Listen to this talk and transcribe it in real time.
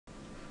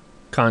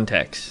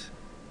Contacts.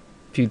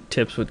 A few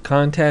tips with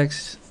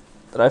contacts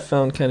that I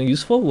found kind of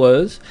useful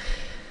was,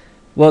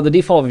 well, the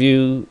default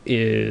view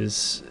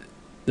is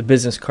the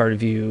business card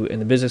view, and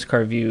the business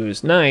card view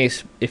is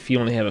nice if you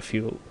only have a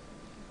few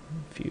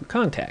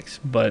contacts.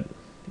 But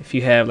if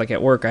you have, like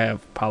at work, I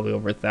have probably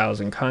over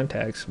 1,000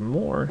 contacts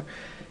more.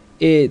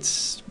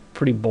 It's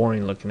pretty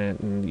boring looking at,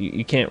 and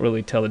you can't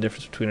really tell the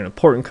difference between an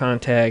important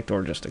contact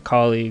or just a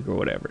colleague or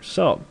whatever.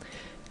 So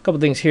a couple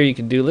things here you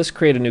can do. Let's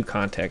create a new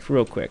contact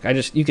real quick.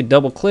 You could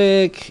double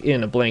click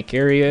in a blank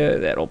area,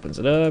 that opens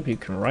it up. You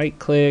can right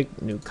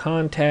click, new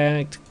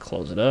contact,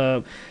 close it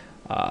up.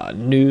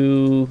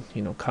 New,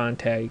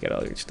 contact, you got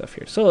all your stuff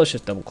here. So let's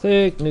just double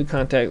click, new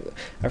contact.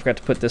 I forgot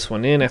to put this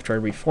one in after I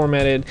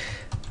reformatted.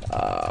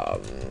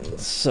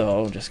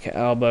 So Jessica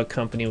Alba,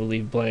 company will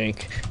leave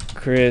blank,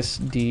 Chris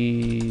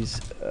D's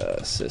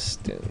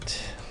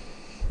assistant.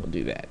 We'll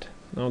do that.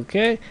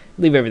 Okay,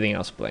 leave everything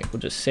else blank. We'll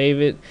just save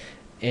it.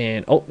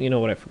 And oh, you know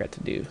what I forgot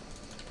to do?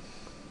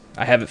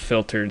 I have it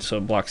filtered so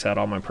it blocks out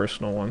all my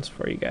personal ones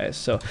for you guys.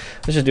 So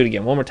let's just do it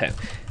again one more time.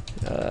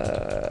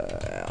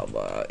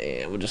 Alba,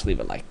 and we'll just leave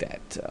it like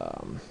that.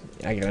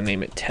 I gotta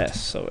name it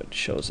test so it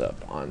shows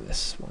up on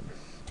this one.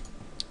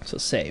 So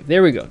save.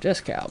 There we go,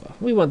 Jessica Alba.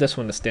 We want this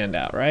one to stand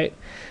out, right?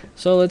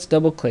 So let's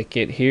double click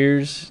it.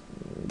 Here's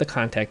the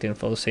contact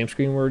info, the same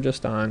screen we were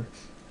just on.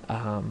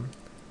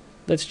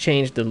 Let's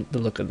change the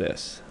look of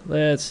this.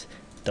 Let's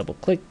double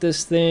click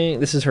this thing.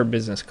 This is her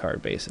business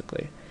card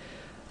basically.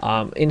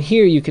 In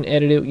here you can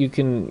edit it. You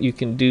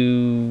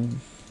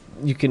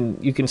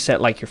can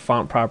set like your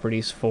font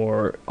properties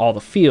for all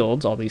the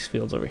fields, all these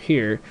fields over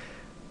here.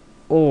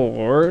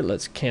 Or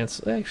let's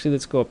cancel. Actually,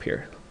 let's go up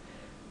here.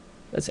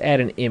 Let's add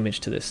an image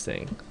to this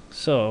thing.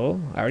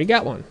 So I already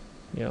got one,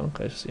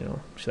 because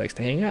she likes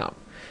to hang out.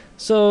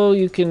 So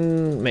you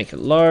can make it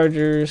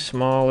larger,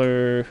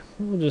 smaller.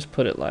 We'll just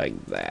put it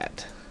like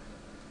that,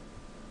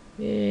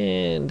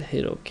 and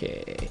hit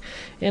OK.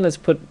 And let's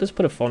put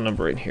a phone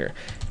number in here,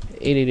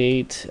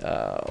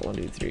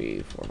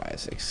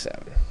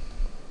 888-123-4567.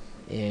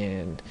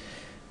 And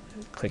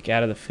click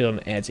out of the field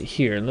and adds it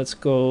here. And let's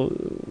go,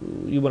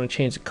 you want to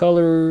change the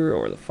color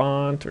or the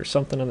font or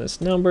something on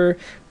this number.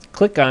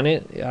 Click on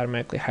it, it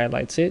automatically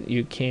highlights it.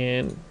 You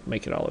can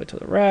make it all the way to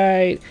the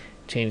right,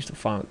 change the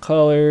font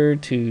color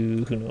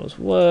to who knows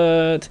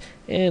what,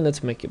 and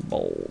let's make it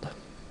bold.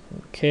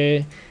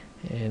 Okay,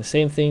 and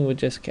same thing with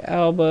Jessica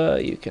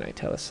Alba. You can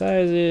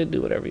italicize it, do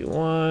whatever you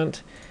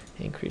want,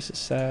 increase the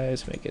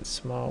size, make it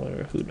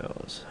smaller, who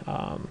knows.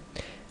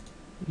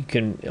 You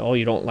can, oh,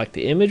 you don't like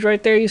the image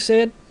right there, you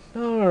said?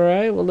 All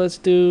right, well, let's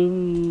do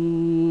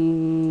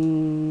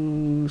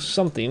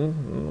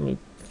something. Let me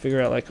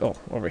figure out, like, oh,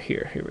 over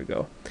here we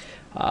go.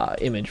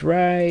 Image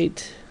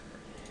right,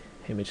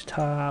 image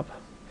top,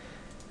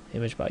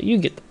 image bottom. You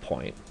get the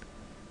point.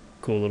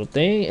 Cool little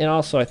thing. And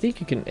also I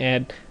think you can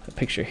add a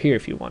picture here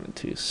if you wanted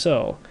to.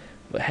 So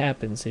what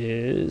happens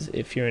is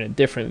if you're in a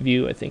different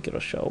view, I think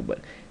it'll show, but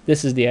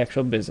this is the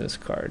actual business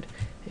card.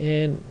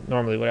 And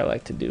normally what I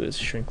like to do is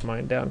shrink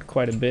mine down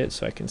quite a bit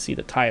so I can see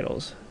the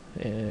titles,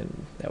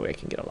 and that way I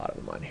can get a lot of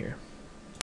them on here.